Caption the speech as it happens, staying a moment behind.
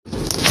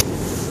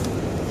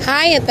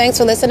Hi, and thanks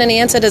for listening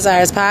in to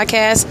Desires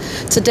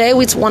Podcast. Today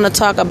we want to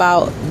talk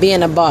about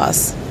being a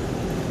boss.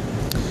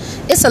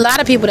 It's a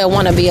lot of people that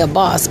want to be a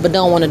boss but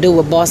don't want to do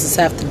what bosses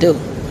have to do.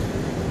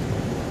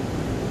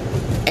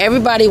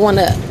 Everybody want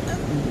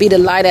to be the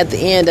light at the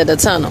end of the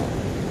tunnel,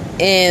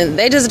 and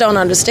they just don't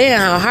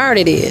understand how hard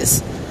it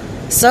is.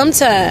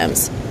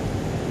 Sometimes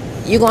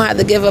you're going to have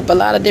to give up a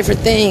lot of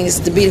different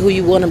things to be who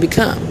you want to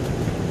become.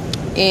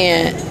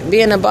 And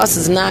being a boss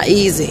is not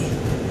easy.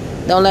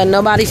 Don't let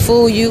nobody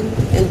fool you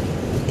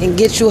and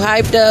get you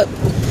hyped up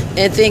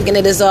and thinking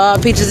that it's all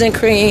peaches and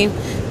cream,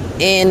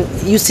 and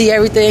you see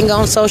everything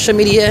on social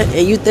media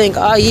and you think,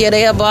 oh yeah,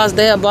 they a boss.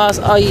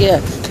 Oh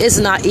yeah. It's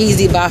not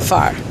easy by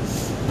far.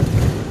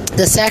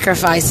 The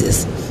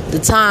sacrifices, the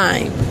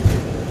time,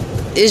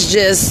 it's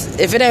just,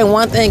 if it ain't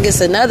one thing,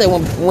 it's another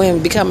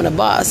when becoming a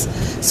boss.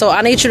 So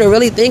I need you to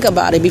really think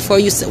about it before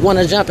you want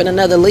to jump in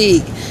another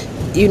league.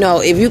 You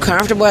know, if you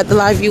comfortable at the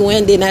life you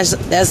in, then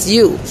that's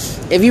you.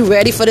 If you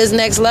ready for this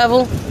next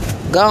level,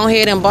 go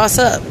ahead and boss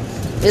up.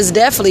 It's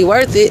definitely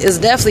worth it. It's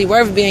definitely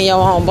worth being your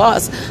own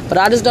boss. But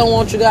I just don't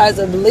want you guys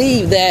to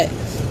believe that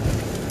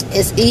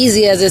it's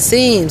easy as it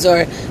seems,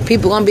 or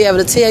people gonna be able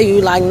to tell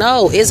you like,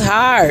 no, it's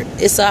hard.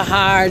 It's a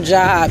hard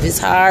job. It's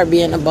hard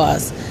being a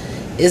boss.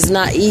 It's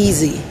not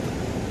easy.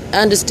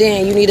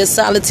 Understand, you need a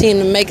solid team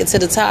to make it to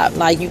the top.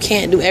 Like, you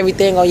can't do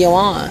everything on your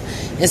own,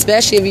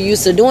 especially if you're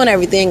used to doing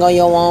everything on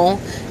your own.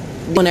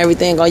 And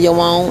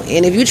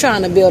if you're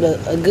trying to build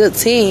a good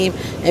team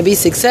and be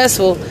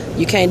successful,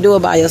 you can't do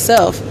it by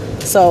yourself.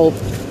 So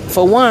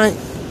for one,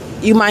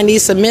 you might need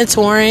some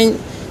mentoring,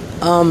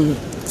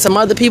 some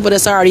other people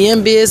that's already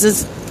in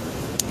business.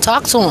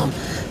 Talk to them.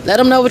 Let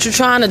them know what you're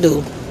trying to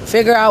do.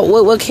 Figure out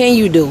what can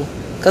you do,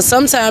 because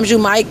sometimes you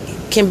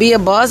can be a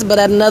boss, but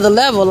at another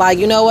level, like,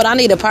 you know what, I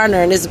need a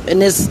partner in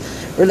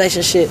this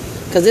relationship,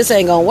 because this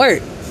ain't gonna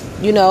work,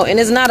 you know. And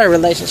it's not a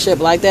relationship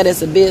like that.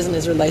 It's a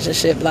business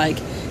relationship. Like,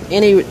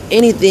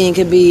 anything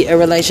could be a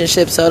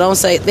relationship. So don't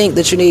think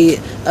that you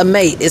need a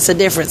mate. It's a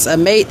difference. A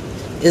mate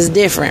is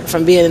different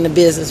from being in a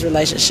business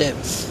relationship.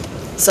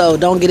 So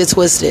don't get it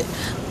twisted.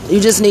 You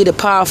just need a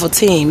powerful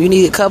team. You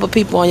need a couple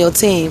people on your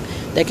team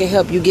that can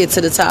help you get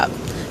to the top.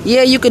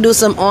 Yeah, you can do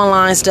some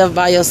online stuff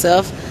by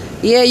yourself.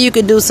 Yeah, you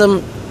can do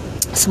some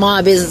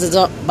small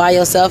businesses by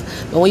yourself.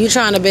 But when you're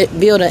trying to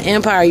build an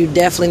empire, you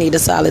definitely need a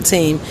solid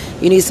team.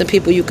 You need some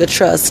people you could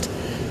trust.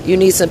 You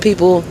need some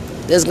people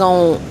that's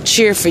going to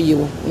cheer for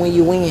you when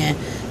you win.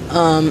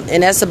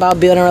 And that's about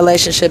building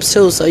relationships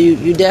too. So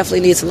you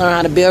definitely need to learn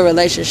how to build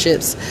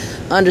relationships,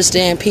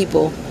 understand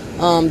people.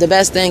 The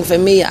best thing for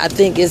me, I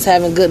think, is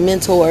having good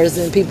mentors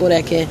and people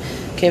that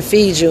can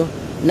feed you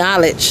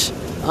knowledge.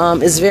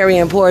 It's very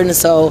important.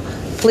 So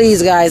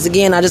please, guys,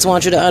 again, I just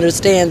want you to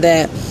understand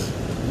that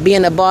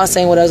being a boss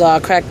ain't what it's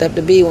all cracked up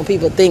to be. When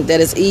people think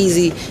that it's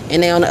easy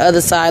and they're on the other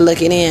side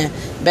looking in,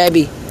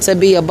 baby, to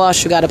be a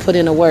boss, you got to put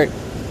in the work.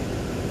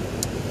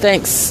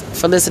 Thanks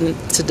for listening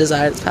to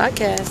Desires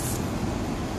Podcast.